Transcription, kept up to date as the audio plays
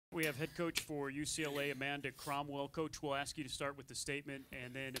We have head coach for UCLA, Amanda Cromwell. Coach, we'll ask you to start with the statement,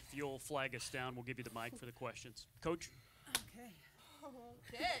 and then if you'll flag us down, we'll give you the mic for the questions. Coach? Okay.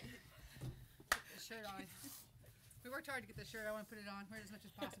 Okay. Put the shirt on. We worked hard to get the shirt. I want to put it on, wear it as much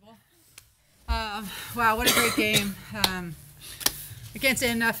as possible. Wow, what a great game. I can't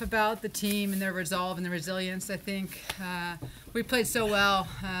say enough about the team and their resolve and the resilience. I think we played so well.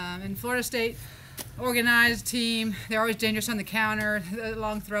 In Florida State, organized team. They're always dangerous on the counter,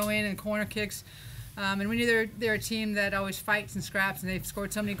 long throw-in and corner kicks. And we knew they're a team that always fights and scraps, and they've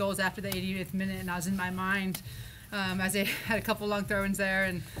scored so many goals after the 80th minute, and I was in my mind as they had a couple long throw-ins there.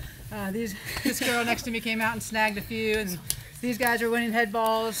 And this girl next to me came out and snagged a few, and these guys were winning head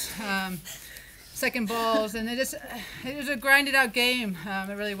balls, second balls, and it was a grinded-out game.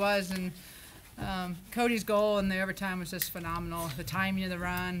 It really was. And Cody's goal in the overtime was just phenomenal. The timing of the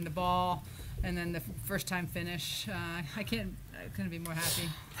run, the ball, and then the first time finish. I couldn't be more happy.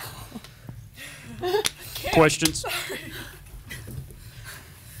 Questions?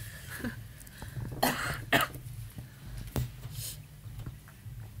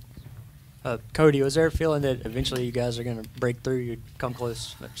 Cody, was there a feeling that eventually you guys are going to break through? You'd come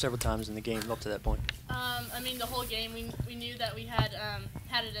close several times in the game up to that point. I mean, the whole game we knew that we had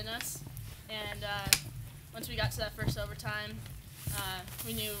it in us, and once we got to that first overtime,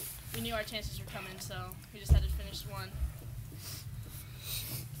 we knew our chances were coming, so we just had to finish one.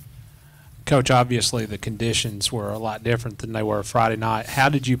 Coach, obviously the conditions were a lot different than they were Friday night. How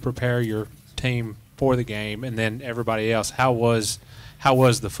did you prepare your team for the game, and then everybody else? How was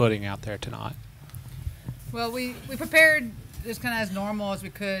the footing out there tonight? Well, we prepared as kind of as normal as we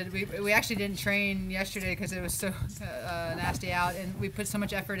could. We actually didn't train yesterday because it was so nasty out, and we put so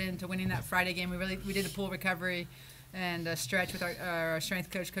much effort into winning that Friday game. We did a pool recovery and a stretch with our strength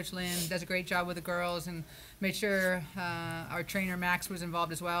coach, Coach Lynn. Does a great job with the girls, and made sure our trainer Max was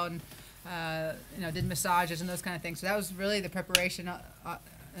involved as well, and did massages and those kind of things. So that was really the preparation,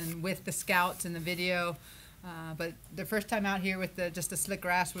 and with the scouts and the video. But the first time out here with just the slick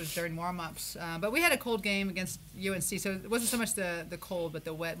grass was during warm-ups. But we had a cold game against UNC, so it wasn't so much the cold, but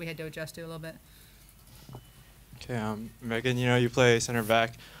the wet we had to adjust to a little bit. Okay, Megan, you play center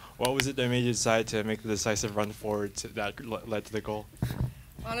back. What was it that made you decide to make the decisive run forward that led to the goal?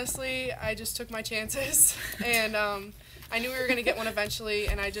 Honestly, I just took my chances, and I knew we were going to get one eventually,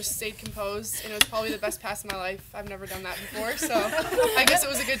 and I just stayed composed, and it was probably the best pass of my life. I've never done that before, so I guess it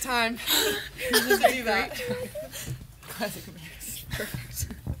was a good time to do that.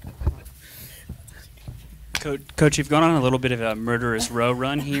 Coach, you've gone on a little bit of a murderous row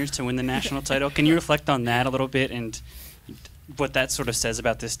run here to win the national title. Can you reflect on that a little bit and what that sort of says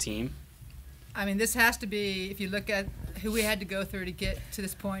about this team? I mean, this has to be, if you look at who we had to go through to get to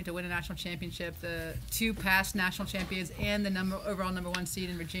this point to win a national championship, the two past national champions and the overall number one seed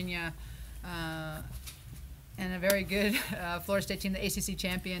in Virginia, and a very good Florida State team, the ACC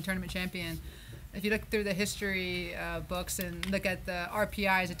champion, tournament champion. If you look through the history books and look at the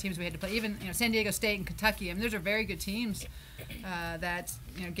RPIs of teams we had to play, even San Diego State and Kentucky, I mean, those are very good teams that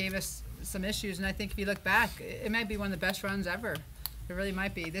gave us some issues. And I think if you look back, it might be one of the best runs ever. It really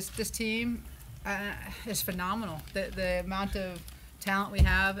might be. This team is phenomenal. The amount of talent we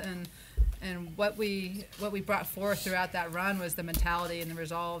have and what we brought forth throughout that run was the mentality and the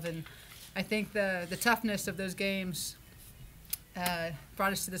resolve. And I think the toughness of those games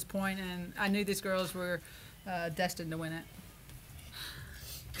brought us to this point, and I knew these girls were destined to win it.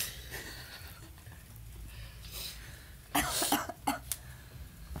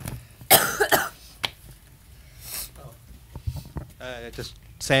 Just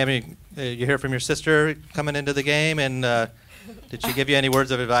Sammy, you hear from your sister coming into the game, and did she give you any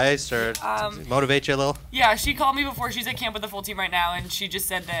words of advice or motivate you a little? Yeah, she called me before. She's at camp with the full team right now, and she just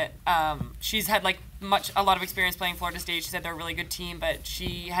said that she's had a lot of experience playing Florida State. She said they're a really good team, but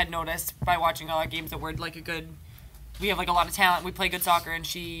she had noticed by watching all our games that we're we have a lot of talent. We play good soccer, and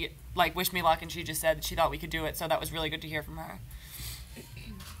she wished me luck, and she just said that she thought we could do it. So that was really good to hear from her.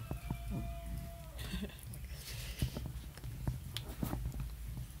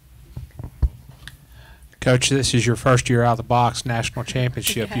 Coach, this is your first year out of the box national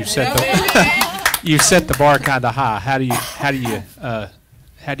championship. You've set the bar kind of high. How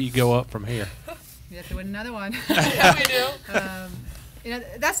do you go up from here? You have to win another one. Yeah, we do.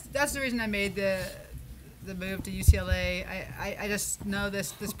 That's the reason I made the move to UCLA. I just know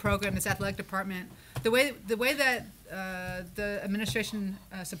this program, this athletic department, the way that the administration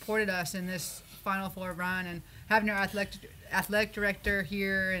supported us in this Final Four run, and having our athletic director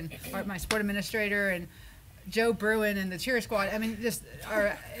here and my sport administrator and Joe Bruin and the cheer squad. I mean,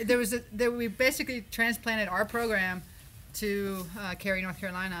 we basically transplanted our program to carry North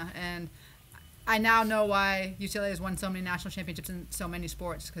Carolina, and I now know why UCLA has won so many national championships in so many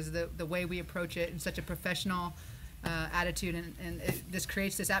sports, because of the way we approach it in such a professional attitude, and this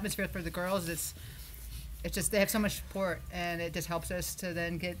creates this atmosphere for the girls. It's just they have so much support, and it just helps us to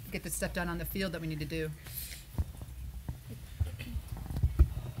then get the stuff done on the field that we need to do.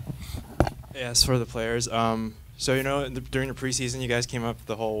 Yes, for the players. So, during the preseason, you guys came up with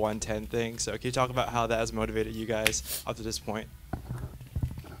the whole 110 thing. So, can you talk about how that has motivated you guys up to this point?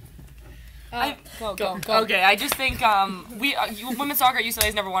 Go. Okay, I just think women's soccer at UCLA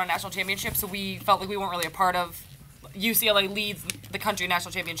has never won a national championship, so we felt like we weren't really a part of. UCLA leads the country in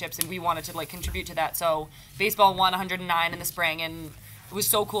national championships, and we wanted to contribute to that. So baseball won 109 in the spring, and it was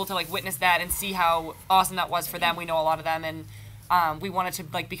so cool to witness that and see how awesome that was for them. We know a lot of them, and we wanted to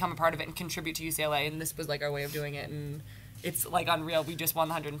become a part of it and contribute to UCLA, and this was our way of doing it, and it's unreal. We just won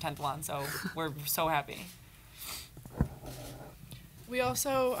the 110th one, so we're so happy. We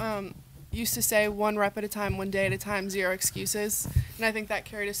also used to say 1 rep at a time, 1 day at a time, 0 excuses. And I think that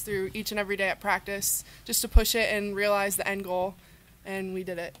carried us through each and every day at practice, just to push it and realize the end goal. And we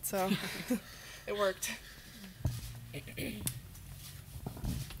did it, so it worked.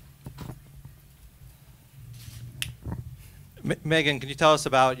 Megan, can you tell us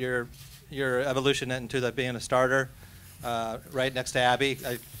about your evolution into being a starter right next to Abby?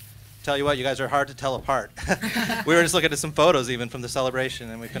 I tell you what, you guys are hard to tell apart. We were just looking at some photos even from the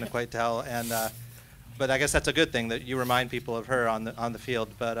celebration, and we couldn't quite tell. And but I guess that's a good thing that you remind people of her on the field.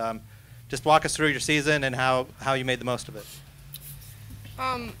 But just walk us through your season and how you made the most of it.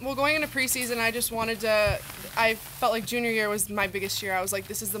 Well, going into preseason, I just wanted to. I felt like junior year was my biggest year. I was like,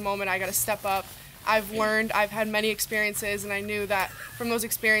 this is the moment I got to step up. I've learned. I've had many experiences, and I knew that from those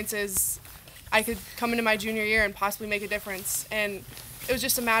experiences, I could come into my junior year and possibly make a difference. And it was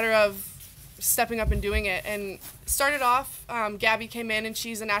just a matter of stepping up and doing it. And started off, Gabby came in, and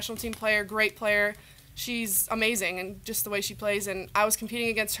she's a national team player, great player. She's amazing, and just the way she plays. And I was competing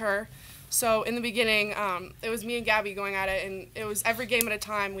against her. So in the beginning, it was me and Gabby going at it, and it was every game at a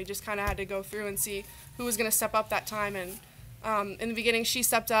time. We just kind of had to go through and see who was going to step up that time. And in the beginning, she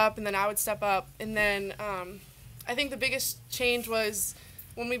stepped up, and then I would step up. And then I think the biggest change was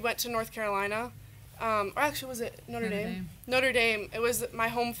when we went to North Carolina. Or actually, was it Notre Dame? Notre Dame. It was my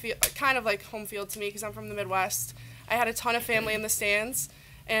home field, kind of like home field to me, because I'm from the Midwest. I had a ton of family in the stands,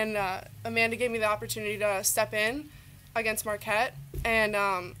 and Amanda gave me the opportunity to step in against Marquette. And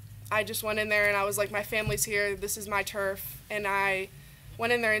I just went in there, and I was like, my family's here. This is my turf. And I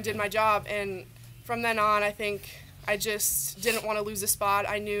went in there and did my job. And from then on, I think I just didn't want to lose a spot.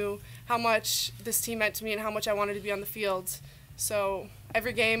 I knew how much this team meant to me and how much I wanted to be on the field. So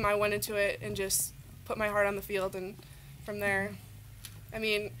every game I went into it and just put my heart on the field, and from there, I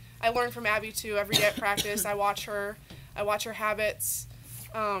mean, I learn from Abby too every day at practice. I watch her habits,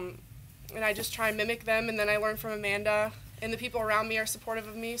 and I just try and mimic them, and then I learn from Amanda, and the people around me are supportive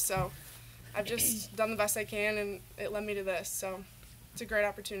of me, so I've just done the best I can, and it led me to this, so it's a great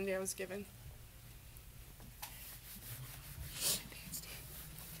opportunity I was given.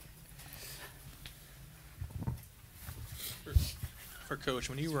 For Coach,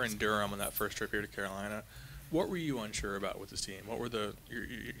 when you were in Durham on that first trip here to Carolina, what were you unsure about with this team? What were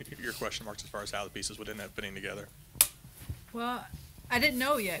your question marks as far as how the pieces would end up fitting together? Well, I didn't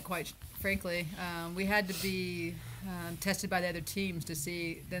know yet, quite frankly. We had to be tested by the other teams to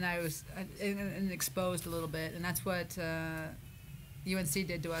see. Then I was exposed a little bit, and that's what UNC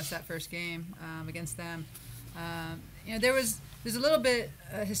did to us that first game against them. There's a little bit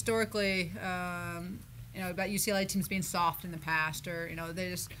historically. About UCLA teams being soft in the past, or they're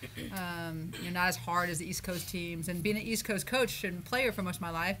just not as hard as the East Coast teams. And being an East Coast coach and player for most of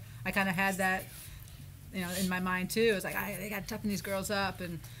my life, I kind of had that, in my mind too. It was like they got to toughen these girls up.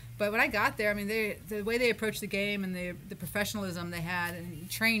 But when I got there, I mean, the way they approached the game and the professionalism they had and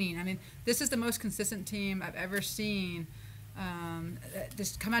training. I mean, this is the most consistent team I've ever seen.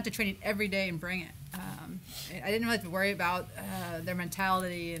 Just come out to training every day and bring it. I didn't really have to worry about their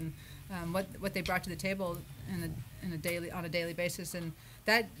mentality and what they brought to the table on a daily basis. And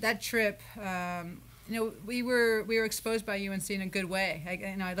that trip, we were exposed by UNC in a good way.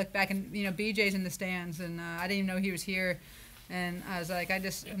 I look back and BJ's in the stands, and I didn't even know he was here. And I was like, I'm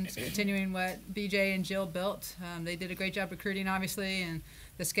just continuing what BJ and Jill built. They did a great job recruiting, obviously, and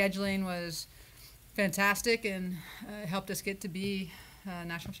the scheduling was fantastic, and helped us get to be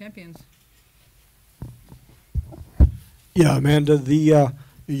national champions. Yeah, Amanda,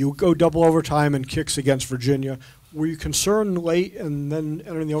 you go double overtime and kicks against Virginia. Were you concerned late and then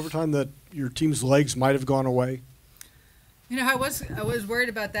entering the overtime that your team's legs might have gone away? You know, I was worried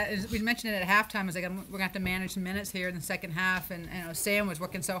about that. We mentioned it at halftime. I was like, we're gonna have to manage some minutes here in the second half, and you know, Sam was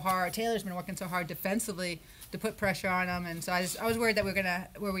working so hard. Taylor's been working so hard defensively to put pressure on them, and so I was worried that we're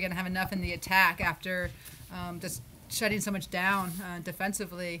gonna have enough in the attack after just shutting so much down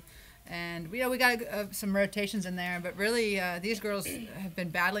defensively. And you know, we got some rotations in there, but really these girls have been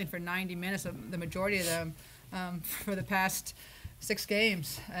battling for 90 minutes, the majority of them, for the past 6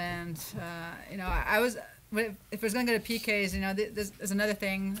 games. And you know, if it was going to go to PKs, you know, there's another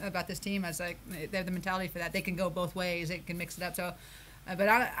thing about this team. I was like, they have the mentality for that. They can go both ways. They can mix it up. So, but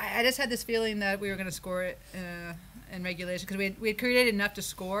I just had this feeling that we were going to score it in regulation because we had created enough to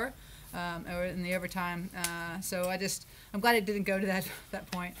score or in the overtime. So I'm glad it didn't go to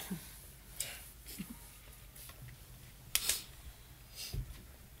that point.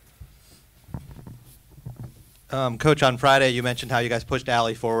 Coach, on Friday you mentioned how you guys pushed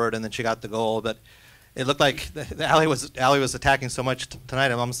Allie forward and then she got the goal, but it looked like the Allie was attacking so much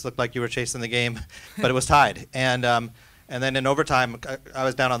tonight. It almost looked like you were chasing the game, but it was tied. And then in overtime, I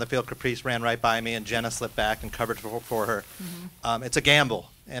was down on the field. Caprice ran right by me, and Jenna slipped back and covered for her. Mm-hmm. It's a gamble,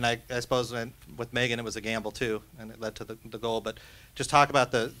 and I suppose with Megan it was a gamble too, and it led to the goal. But just talk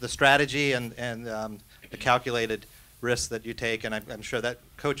about the strategy and the calculated risks that you take, and I'm sure that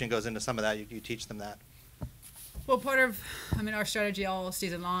coaching goes into some of that. You teach them that. Well, part of, our strategy all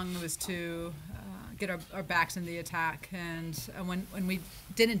season long was to get our backs in the attack, and when we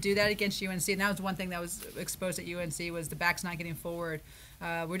didn't do that against UNC, and that was one thing that was exposed at UNC was the backs not getting forward.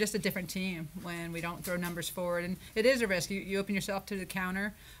 We're just a different team when we don't throw numbers forward, and it is a risk. You open yourself to the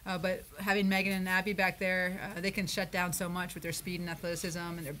counter, but having Megan and Abby back there, they can shut down so much with their speed and athleticism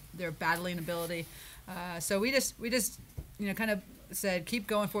and their battling ability. So we just kind of said keep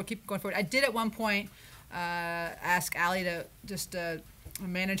going forward. I did at one point ask Allie to just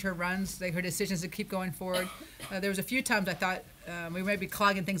manage her runs, her decisions to keep going forward. There was a few times I thought we might be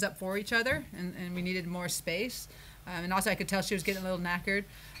clogging things up for each other, and we needed more space. And also I could tell she was getting a little knackered.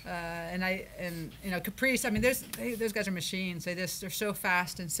 And Caprice, those guys are machines. They're so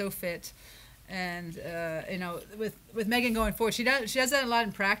fast and so fit. And with Megan going forward, she does that a lot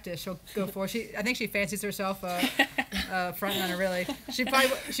in practice. She'll go forward. I think she fancies herself a front runner. Really, she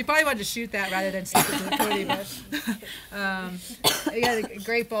probably wanted to shoot that rather than slip it to Cody. But yeah, a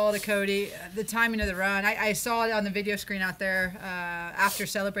great ball to Cody. The timing of the run, I saw it on the video screen out there after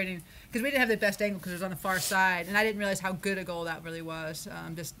celebrating because we didn't have the best angle because it was on the far side, and I didn't realize how good a goal that really was.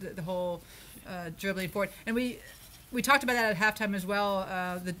 Just the whole dribbling forward, and we talked about that at halftime as well.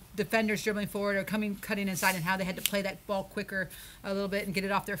 The defenders dribbling forward or cutting inside, and how they had to play that ball quicker a little bit and get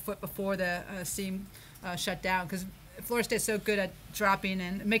it off their foot before the seam shut down. Because Florida State's so good at dropping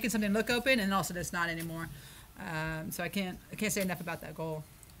and making something look open, and also it's not anymore. So I can't say enough about that goal.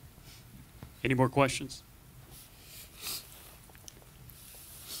 Any more questions?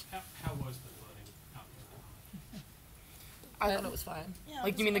 How was the flooding out there? I thought it was fine. Yeah,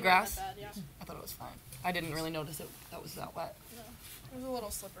 Like, you mean the grass? Bad, yeah. I thought it was fine. I didn't really notice it that was that wet. No. It was a little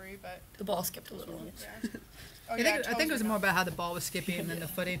slippery, but The ball skipped a little. yeah. Oh, I think it was more about how the ball was skipping than the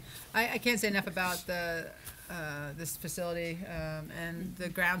footing. I can't say enough about this facility and the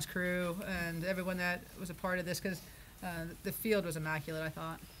grounds crew and everyone that was a part of this because the field was immaculate, I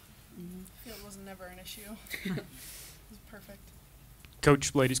thought. Field was never an issue. It was perfect.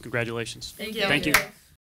 Coach, ladies, congratulations. Thank you. Thank you.